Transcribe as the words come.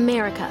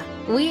America,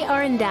 we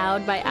are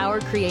endowed by our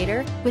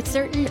Creator with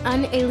certain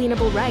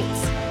unalienable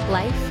rights: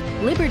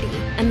 life, liberty,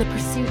 and the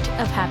pursuit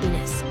of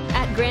happiness.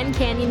 At Grand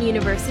Canyon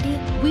University,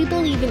 we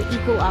believe in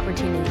equal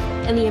opportunity,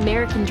 and the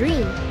American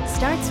dream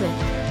starts with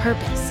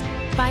purpose.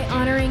 By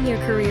honoring your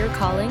career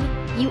calling,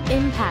 you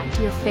impact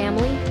your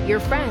family,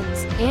 your friends,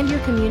 and your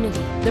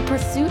community. The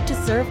pursuit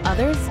to serve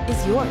others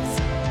is yours.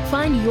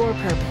 Find your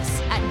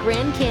purpose at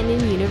Grand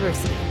Canyon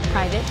University.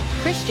 Private,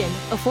 Christian,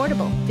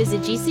 affordable.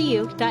 Visit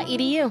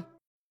gcu.edu.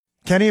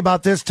 Kenny,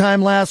 about this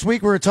time last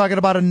week, we were talking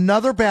about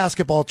another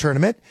basketball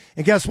tournament.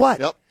 And guess what?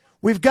 Yep.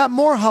 We've got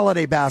more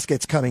holiday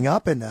baskets coming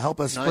up, and to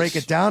help us Nice. break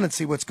it down and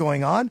see what's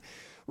going on,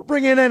 we're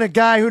bringing in a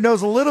guy who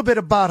knows a little bit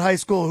about high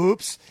school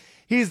hoops.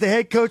 He's the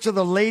head coach of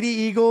the Lady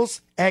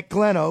Eagles at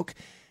Glen Oak.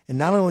 And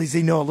not only does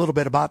he know a little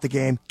bit about the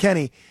game,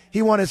 Kenny,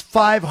 he won his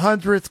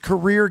 500th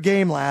career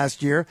game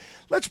last year.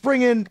 Let's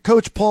bring in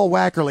Coach Paul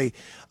Wackerly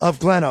of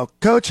Glen Oak.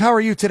 Coach, how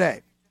are you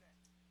today?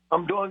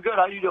 I'm doing good.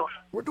 How you doing?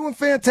 We're doing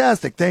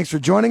fantastic. Thanks for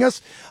joining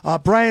us.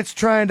 Bryant's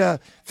trying to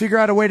figure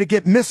out a way to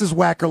get Mrs.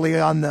 Wackerly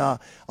on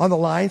the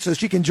line so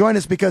she can join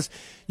us, because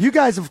you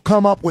guys have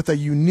come up with a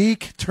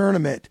unique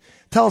tournament.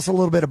 Tell us a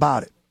little bit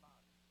about it.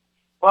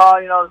 Well,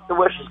 the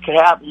wishes can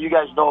happen. You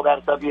guys know that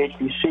at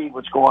WHBC,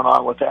 what's going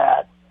on with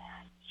that.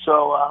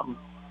 So,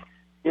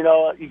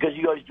 because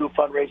you guys do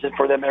fundraising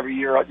for them every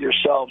year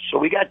yourselves. So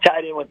we got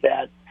tied in with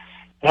that.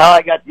 And how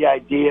I got the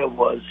idea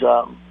was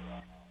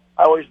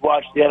I always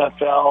watched the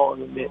NFL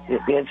and the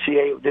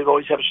NCAA. They'd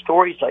always have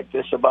stories like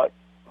this about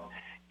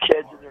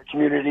kids in their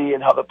community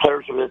and how the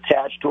players were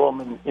attached to them.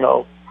 And,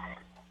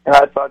 and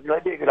I thought,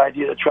 that'd be a good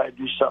idea to try to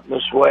do something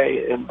this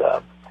way. And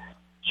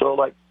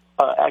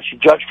actually,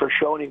 Judge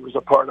Fershoni was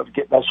a part of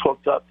getting us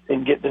hooked up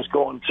and getting this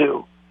going,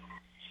 too.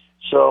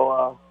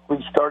 So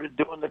we started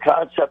doing the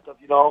concept of,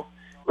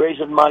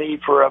 raising money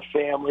for a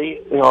family,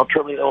 a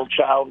terminally ill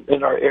child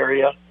in our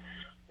area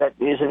that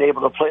isn't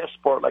able to play a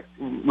sport like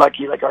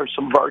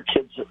some of our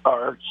kids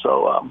are.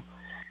 So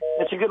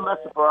it's a good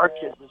lesson for our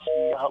kids to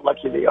see how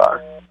lucky they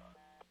are.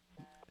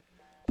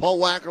 Paul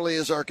Wackerly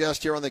is our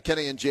guest here on the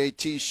Kenny and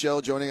JT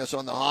Show, joining us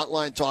on the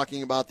hotline,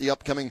 talking about the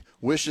upcoming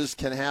Wishes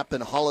Can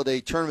Happen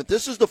holiday tournament.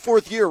 This is the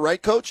fourth year,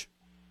 right, Coach?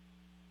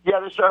 Yeah,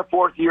 this is our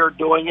fourth year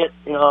doing it.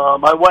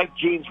 My wife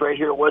Jean's right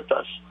here with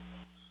us,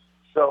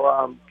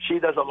 so she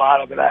does a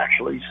lot of it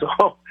actually.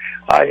 So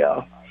I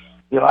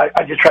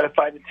just try to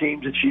find the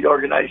teams, and she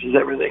organizes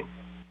everything.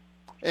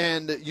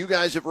 And you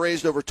guys have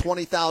raised over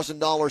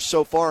 $20,000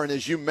 so far. And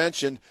as you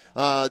mentioned,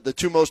 the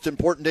two most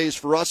important days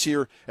for us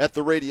here at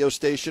the radio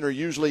station are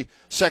usually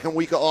second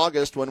week of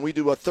August, when we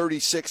do a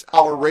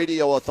 36-hour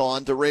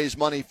radio-a-thon to raise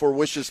money for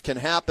Wishes Can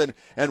Happen.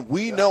 And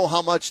we know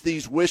how much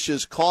these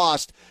wishes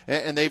cost,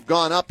 and they've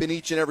gone up in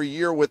each and every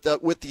year with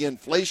the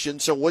inflation.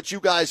 So what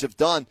you guys have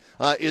done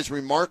is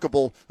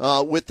remarkable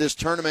with this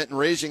tournament and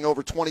raising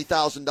over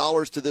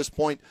 $20,000 to this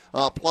point,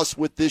 plus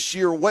with this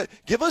year.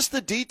 Give us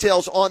the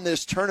details on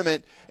this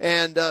tournament,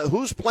 and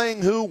who's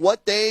playing who,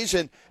 what days,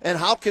 and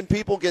how can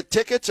people get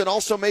tickets and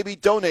also maybe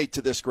donate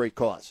to this great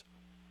cause?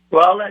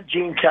 Well, I'll let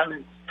Jean kind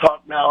of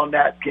talk now on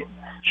that.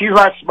 She's a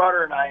lot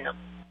smarter than I am.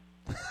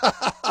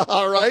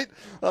 All right.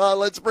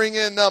 Let's bring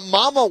in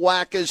Mama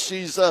Wack, as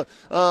she's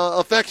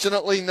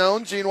affectionately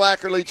known. Jean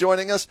Wackerly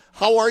joining us.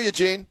 How are you,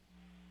 Jean?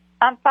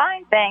 I'm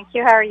fine, thank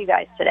you. How are you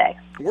guys today?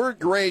 We're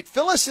great.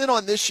 Fill us in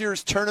on this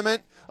year's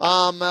tournament.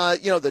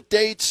 The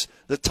dates,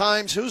 the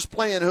times, who's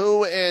playing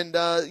who, and,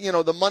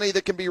 the money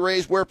that can be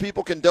raised, where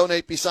people can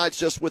donate besides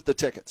just with the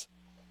tickets.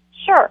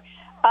 Sure.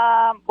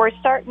 We're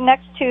starting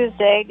next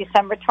Tuesday,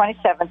 December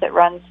 27th. It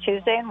runs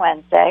Tuesday and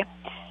Wednesday.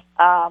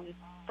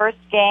 First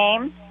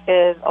game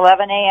is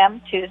 11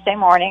 a.m. Tuesday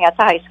morning at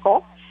the high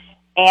school,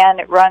 and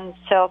it runs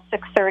till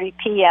 6:30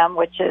 p.m.,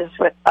 which is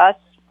with us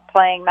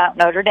playing Mount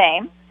Notre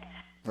Dame.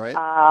 Right.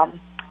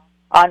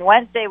 On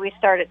Wednesday, we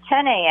start at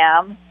 10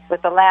 a.m.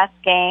 with the last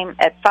game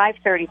at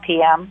 5:30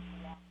 p.m.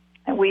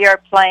 And we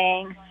are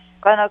playing,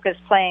 Glen Oak is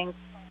playing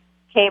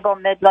Cable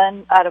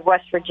Midland out of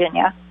West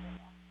Virginia.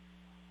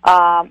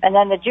 And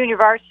then the junior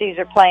varsities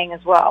are playing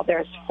as well.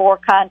 There's 4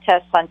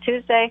 contests on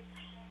Tuesday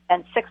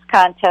and 6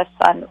 contests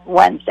on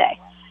Wednesday.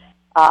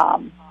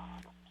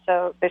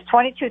 So there's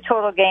 22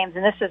 total games,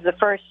 and this is the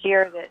first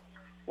year that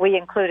we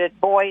included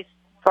boys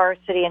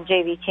varsity and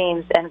JV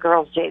teams and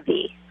girls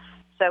JV.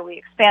 So we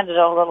expanded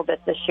it a little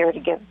bit this year to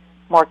give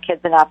more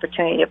kids an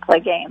opportunity to play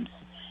games.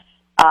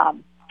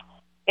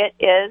 It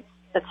is,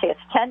 it's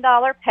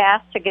 $10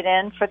 pass to get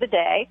in for the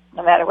day,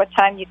 no matter what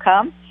time you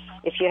come.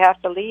 If you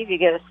have to leave, you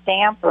get a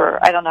stamp,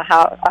 or I don't know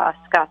how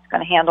Scott's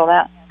going to handle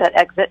that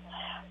exit.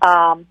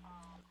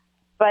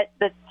 But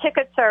the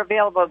tickets are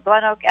available at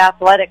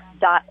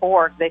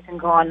glenoakathletics.org. They can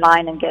go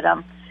online and get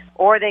them,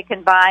 or they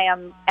can buy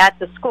them at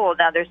the school.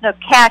 Now, there's no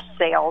cash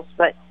sales,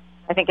 but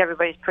I think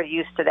everybody's pretty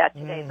used to that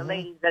today. Mm-hmm.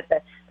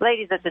 The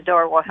ladies at the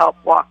door will help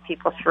walk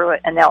people through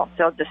it, and they'll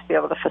just be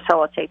able to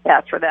facilitate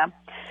that for them.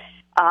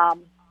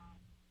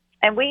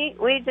 And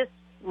we just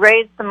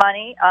raised the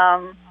money.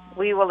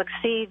 We will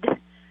exceed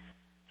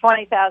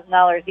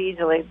 $20,000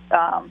 easily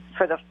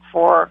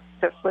for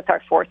with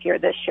our fourth year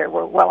this year,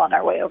 we're well on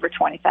our way over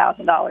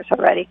 $20,000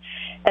 already.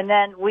 And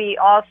then we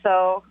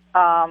also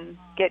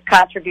get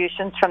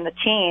contributions from the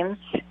teams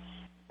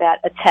that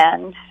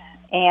attend,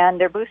 and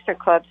their booster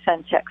clubs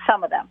send checks,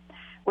 some of them.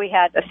 We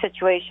had a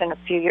situation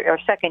our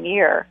second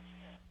year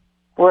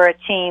where a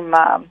team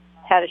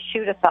had a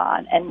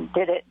shoot-a-thon and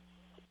did it,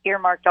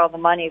 earmarked all the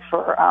money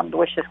for the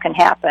Wishes Can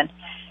Happen.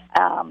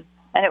 And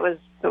it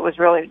was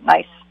really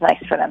nice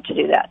for them to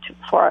do that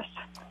for us.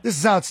 This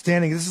is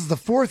outstanding. This is the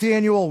 4th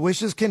annual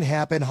Wishes Can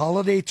Happen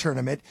holiday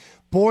tournament.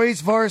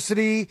 Boys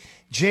varsity,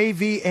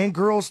 JV, and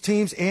girls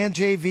teams and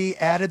JV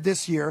added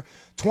this year.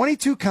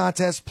 22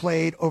 contests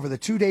played over the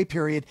 2-day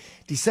period,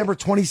 December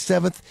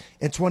 27th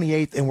and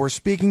 28th. And we're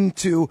speaking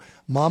to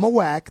Mama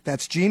Wack,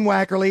 that's Jean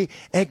Wackerly,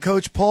 and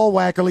Coach Paul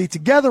Wackerly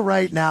together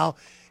right now.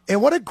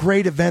 And what a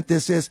great event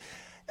this is.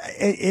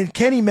 And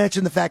Kenny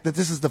mentioned the fact that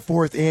this is the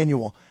 4th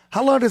annual.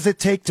 How long does it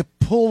take to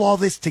pull all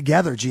this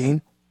together,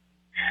 Gene?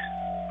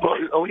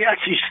 Well, we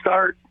actually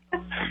start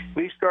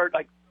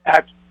like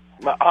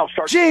I'll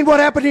start. Gene, what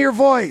happened to your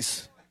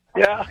voice?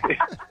 Yeah,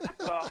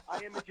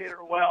 I imitate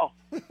her well.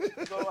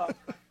 So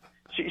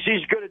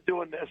she's good at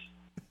doing this.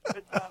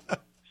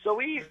 But, so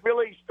we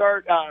really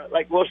start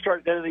we'll start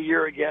at the end of the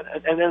year again,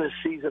 and then the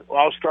season.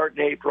 I'll start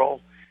in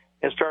April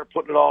and start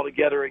putting it all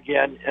together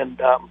again.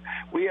 And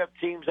we have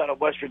teams out of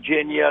West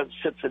Virginia,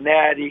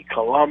 Cincinnati,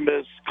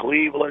 Columbus,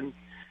 Cleveland.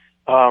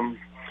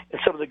 And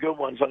some of the good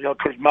ones, of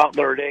course, Mount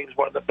Notre Dame is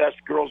one of the best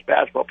girls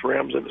basketball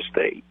programs in the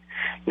state.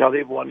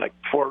 They've won like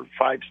 4 or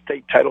 5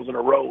 state titles in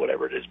a row,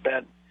 whatever it has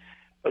been.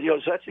 But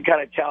so that's the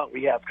kind of talent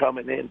we have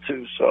coming in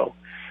too. So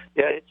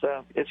yeah,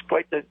 it's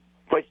quite the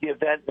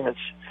event, and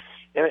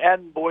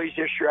adding boys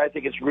this year, I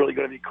think it's really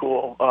going to be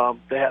cool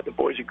to have the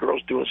boys and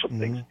girls doing some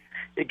things.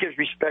 It gives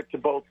respect to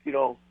both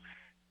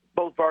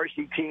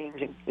varsity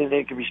teams, and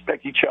they can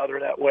respect each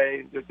other that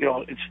way.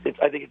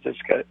 I think it's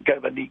just kind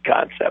of a neat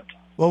concept.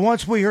 Well,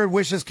 once we heard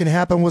Wishes Can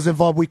Happen was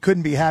involved, we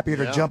couldn't be happier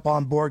to jump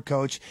on board,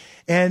 Coach.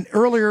 And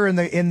earlier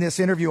in this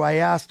interview, I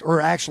asked,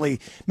 or actually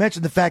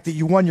mentioned the fact that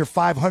you won your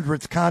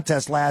 500th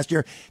contest last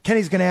year.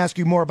 Kenny's going to ask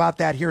you more about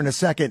that here in a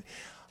second.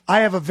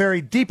 I have a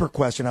very deeper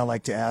question I'd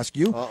like to ask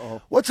you.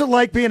 Uh-oh. What's it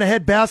like being a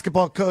head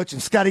basketball coach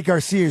and Scotty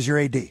Garcia is your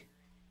AD?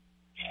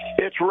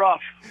 It's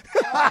rough.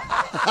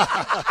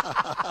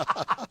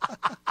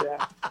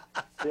 Yeah.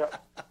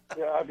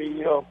 I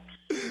mean,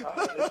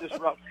 it's just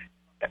rough.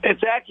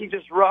 It's actually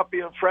just rough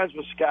being friends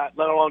with Scott,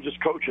 let alone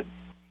just coaching.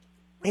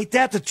 Ain't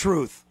that the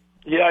truth?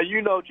 Yeah,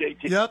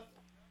 JT. Yep.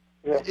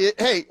 Yeah.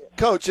 Hey,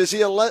 Coach, is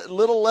he a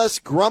little less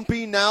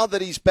grumpy now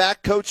that he's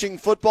back coaching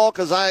football?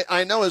 Because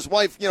I know his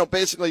wife,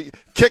 basically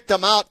kicked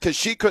him out because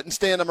she couldn't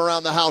stand him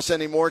around the house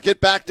anymore. Get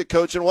back to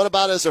coaching. What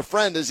about as a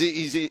friend? Is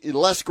he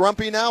less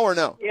grumpy now or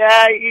no?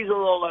 Yeah, he's a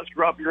little less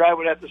grumpy. I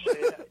would have to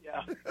say that,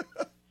 yeah.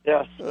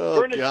 Yeah.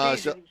 Oh, gosh.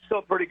 Season, he's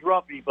still pretty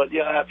grumpy, but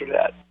yeah, after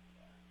that.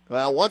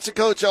 Well, once a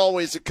coach,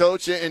 always a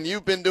coach, and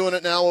you've been doing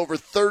it now over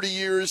 30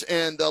 years,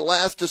 and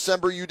last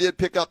December you did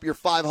pick up your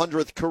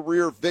 500th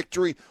career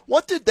victory.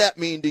 What did that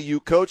mean to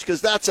you, Coach?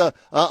 Because that's a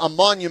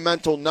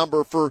monumental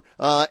number for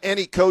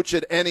any coach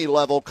at any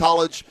level,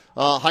 college,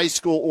 high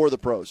school, or the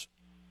pros.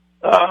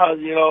 I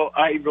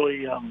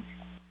really,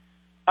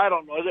 I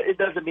don't know. It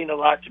doesn't mean a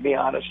lot to me,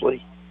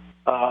 honestly.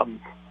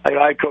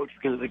 I coach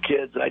because of the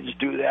kids, and I just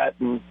do that.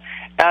 And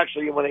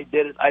actually, when they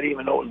did it, I didn't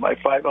even know it was my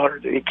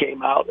 500. It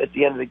came out at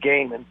the end of the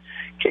game and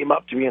came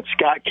up to me, and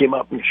Scott came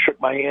up and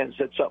shook my hand and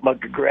said something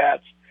like,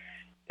 congrats.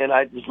 And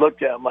I just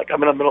looked at him like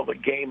I'm in the middle of a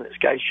game, and this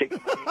guy's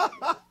shaking my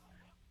hand.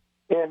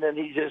 And then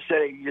he just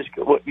said,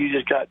 you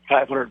just got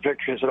 500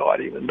 victories. I said, I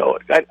didn't even know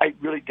it. I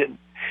really didn't.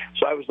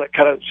 So I was like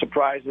kind of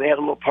surprised, and they had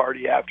a little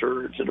party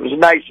afterwards, and it was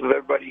nice of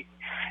everybody.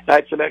 And I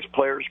had some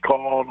ex-players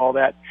call and all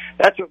that.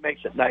 That's what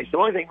makes it nice. The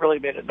only thing really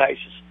made it nice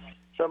is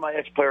some of my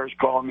ex-players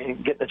calling me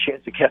and getting a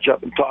chance to catch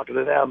up and talking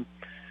to them.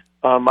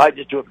 I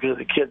just do it because of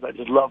the kids. I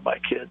just love my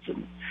kids,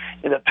 and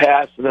in the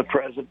past and the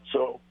present.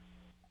 So,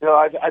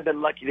 I've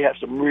been lucky to have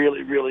some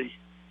really, really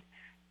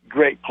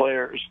great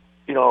players,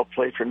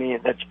 play for me,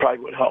 and that's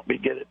probably what helped me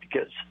get it,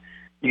 because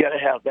you got to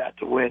have that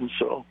to win.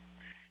 So,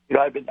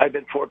 I've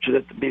been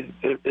fortunate to be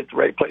at the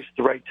right place at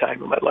the right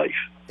time in my life.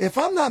 If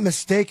I'm not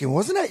mistaken,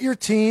 wasn't that your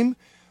team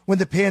when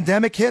the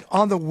pandemic hit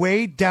on the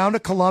way down to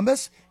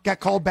Columbus, got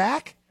called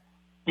back?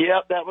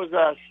 Yeah, that was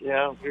us.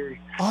 Yeah,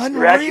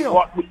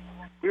 Unreal.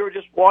 We were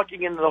just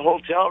walking into the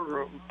hotel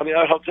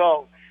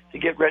hotel to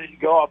get ready to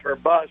go off our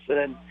bus, and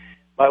then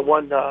my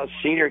one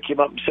senior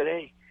came up and said,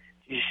 "Hey,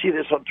 did you see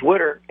this on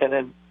Twitter?" And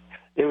then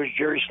it was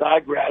Jerry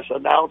Snodgrass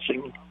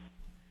announcing,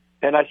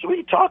 and I said, "What are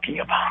you talking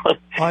about?"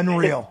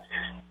 Unreal.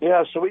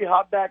 Yeah, so we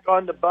hopped back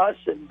on the bus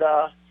and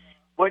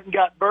went and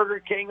got Burger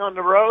King on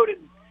the road and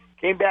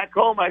came back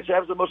home. I said, that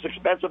was the most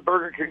expensive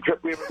Burger King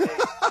trip we ever made.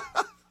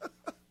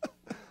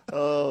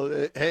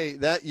 Oh, hey,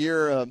 that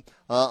year,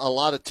 a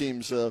lot of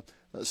teams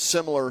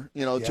similar,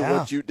 to Yeah.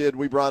 what you did.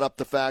 We brought up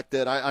the fact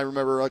that I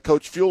remember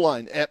Coach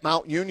Fueline at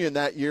Mount Union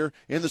that year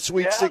in the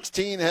Sweet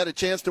 16 had a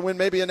chance to win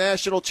maybe a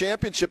national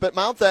championship at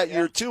Mount that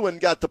year too,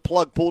 and got the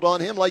plug pulled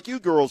on him like you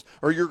girls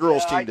or your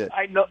girls team did.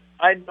 I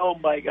know,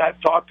 Mike. I've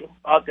talked to him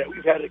about that.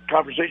 We've had a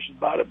conversation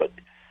about it, but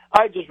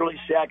I just really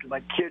sad because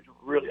my kids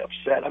were really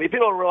upset. I mean,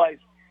 people don't realize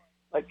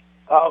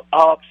how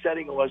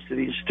upsetting it was to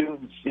these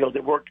students.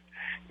 That work.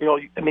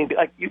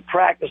 You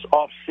practice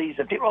off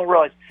season. People don't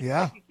realize.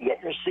 Yeah. You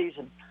get your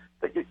season.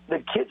 But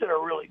the kids that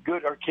are really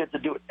good are kids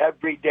that do it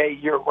every day,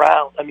 year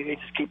round. I mean, they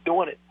just keep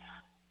doing it.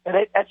 And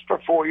that's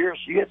for 4 years.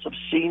 So you had some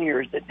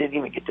seniors that didn't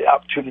even get the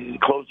opportunity to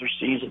close their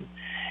season.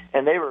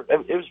 And it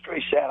was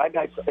very sad.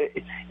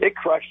 It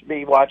crushed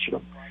me watching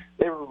them.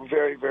 They were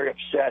very, very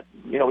upset.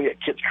 We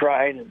had kids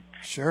crying. And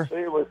Sure.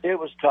 it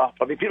was tough.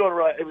 I mean, people don't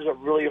realize it was a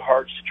really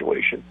hard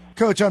situation.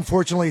 Coach,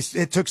 unfortunately,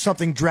 it took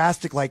something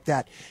drastic like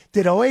that.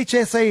 Did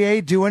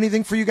OHSAA do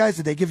anything for you guys?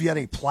 Did they give you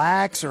any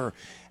plaques or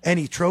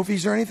any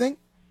trophies or anything?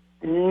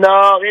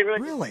 No, they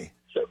really. Really?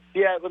 So,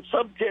 yeah, but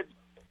some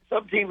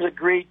teams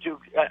agreed to.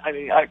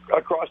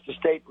 Across the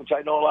state, which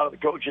I know a lot of the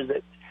coaches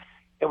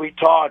and we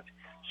talked.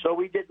 So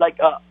we did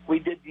we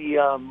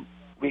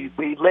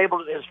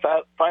labeled it as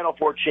Final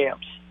Four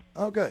champs.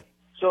 Oh, good.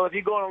 So if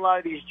you go in a lot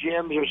of these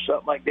gyms or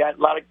something like that,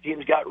 a lot of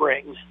teams got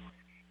rings,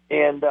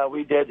 and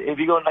we did. If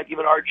you go in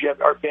even our gym,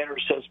 our banner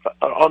says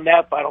on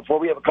that Final Four.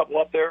 We have a couple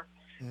up there.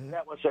 Mm-hmm.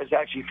 That one says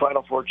actually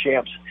Final Four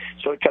champs,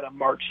 so it kind of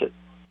marks it.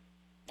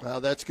 Well,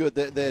 that's good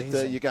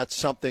that you got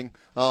something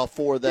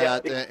for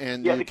that,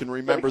 and you can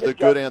remember the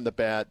good and the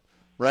bad,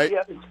 right?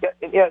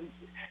 Yeah,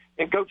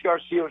 and Coach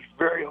Garcia was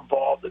very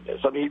involved in this.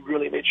 I mean, he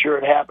really made sure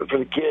it happened for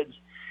the kids.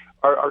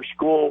 Our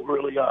school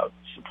really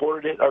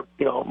supported it.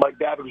 Mike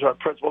Babbitt was our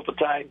principal at the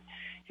time.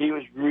 He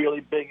was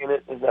really big in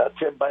it, and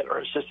Tim Bite, our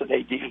assistant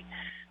AD.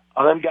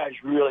 Them guys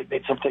really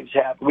made some things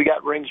happen. We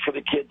got rings for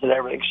the kids and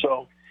everything,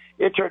 so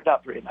it turned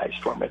out pretty nice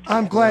for me.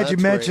 I'm glad you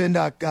mentioned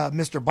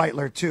Mr.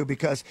 Beitler, too,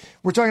 because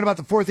we're talking about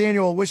the 4th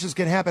annual Wishes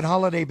Can Happen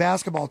Holiday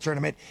Basketball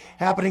Tournament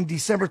happening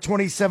December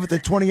 27th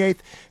and 28th.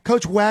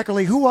 Coach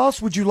Wackerly, who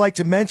else would you like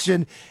to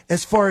mention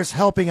as far as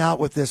helping out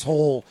with this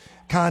whole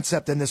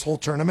concept and this whole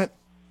tournament?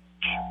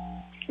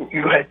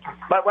 You go ahead.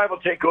 My wife will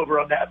take over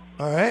on that.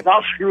 All right. And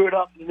I'll screw it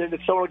up, and then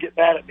someone will get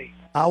mad at me.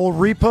 I will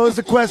repose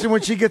the question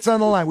when she gets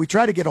on the line. We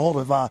try to get a hold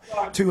of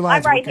 2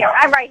 lines. I'm right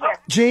here.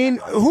 Gene,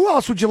 who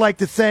else would you like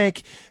to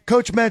thank?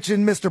 Coach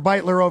mentioned Mr.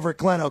 Beitler over at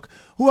Glen Oak.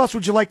 Who else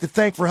would you like to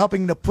thank for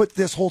helping to put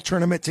this whole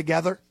tournament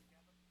together?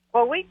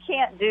 Well, we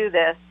can't do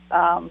this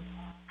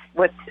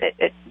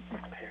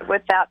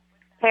without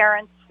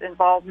parents'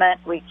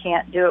 involvement. We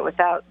can't do it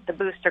without the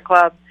Booster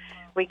Club.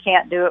 We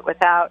can't do it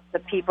without the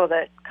people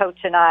that Coach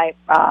and I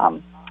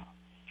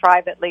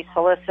privately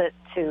solicit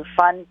to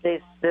fund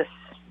this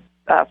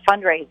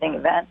fundraising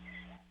event.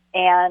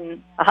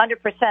 And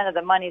 100% of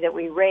the money that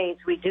we raise,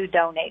 we do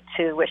donate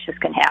to Wishes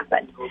Can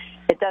Happen.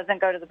 It doesn't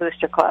go to the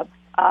Booster Club.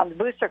 The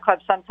Booster Club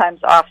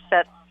sometimes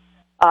offsets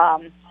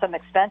some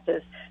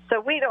expenses.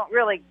 So we don't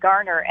really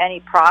garner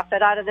any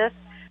profit out of this.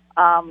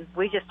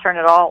 We just turn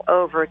it all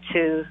over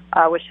to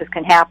Wishes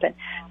Can Happen.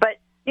 But,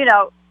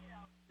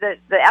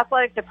 the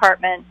athletic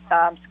department,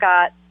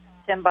 Scott,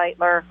 Tim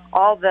Beitler,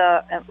 all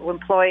the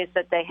employees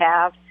that they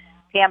have,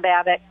 Pam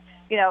Babbitt,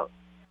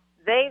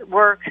 they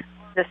work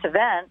this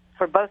event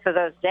for both of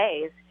those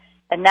days.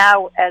 And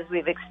now as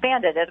we've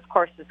expanded it, of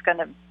course, it's going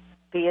to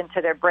be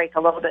into their break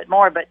a little bit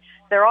more, but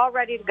they're all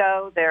ready to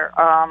go.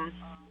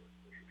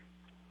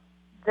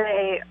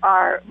 They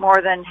are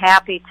more than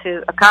happy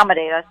to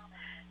accommodate us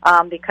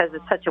because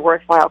it's such a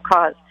worthwhile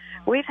cause.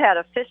 We've had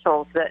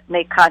officials that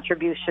make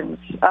contributions.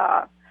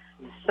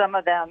 Some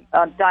of them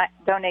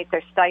donate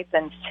their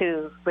stipends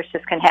to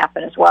Wishes Can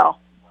Happen as well,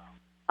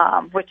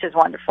 which is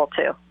wonderful,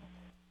 too.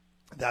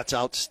 That's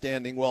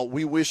outstanding. Well,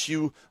 we wish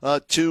you,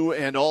 too,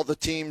 and all the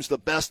teams the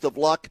best of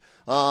luck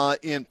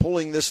in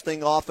pulling this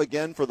thing off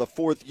again for the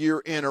 4th year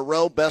in a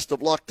row. Best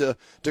of luck to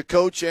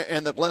Coach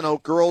and the Glen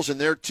Oak girls in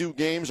their 2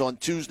 games on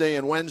Tuesday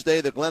and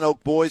Wednesday. The Glen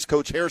Oak boys,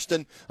 Coach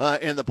Hairston,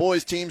 and the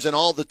boys teams and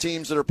all the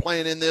teams that are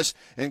playing in this.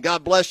 And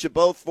God bless you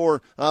both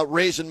for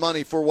raising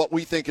money for what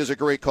we think is a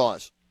great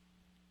cause.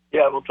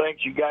 Yeah, well,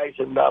 thanks, you guys,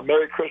 and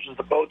Merry Christmas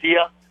to both of you.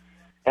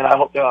 And I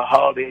hope the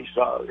holidays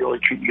really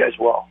treat you guys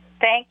well.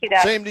 Thank you,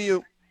 guys. Same to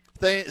you.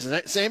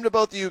 Same to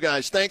both of you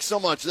guys. Thanks so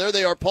much. There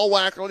they are, Paul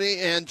Wackerly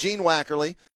and Gene Wackerly.